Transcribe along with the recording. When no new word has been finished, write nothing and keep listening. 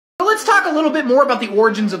let's talk a little bit more about the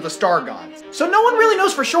origins of the Star Gods. So no one really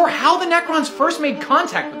knows for sure how the Necrons first made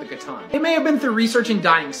contact with the Catan. It may have been through researching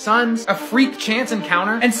dying suns, a freak chance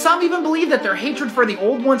encounter, and some even believe that their hatred for the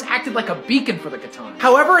Old Ones acted like a beacon for the Catan.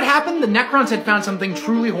 However it happened, the Necrons had found something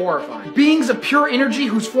truly horrifying. Beings of pure energy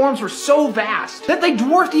whose forms were so vast that they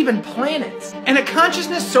dwarfed even planets, and a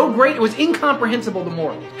consciousness so great it was incomprehensible to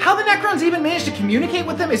mortals. How the Necrons even managed to communicate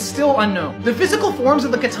with them is still unknown. The physical forms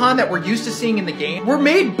of the Catan that we're used to seeing in the game were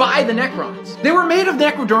made by the Necrons. They were made of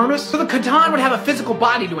necrodermis, so the Catan would have a physical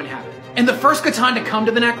body to inhabit. And the first Catan to come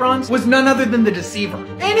to the Necrons was none other than the Deceiver.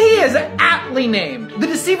 And he is aptly named. The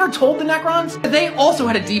Deceiver told the Necrons that they also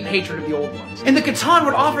had a deep hatred of the Old Ones, and the Catan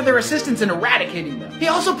would offer their assistance in eradicating them. He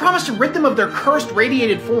also promised to rid them of their cursed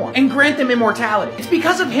radiated form and grant them immortality. It's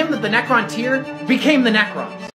because of him that the Necron tier became the Necrons.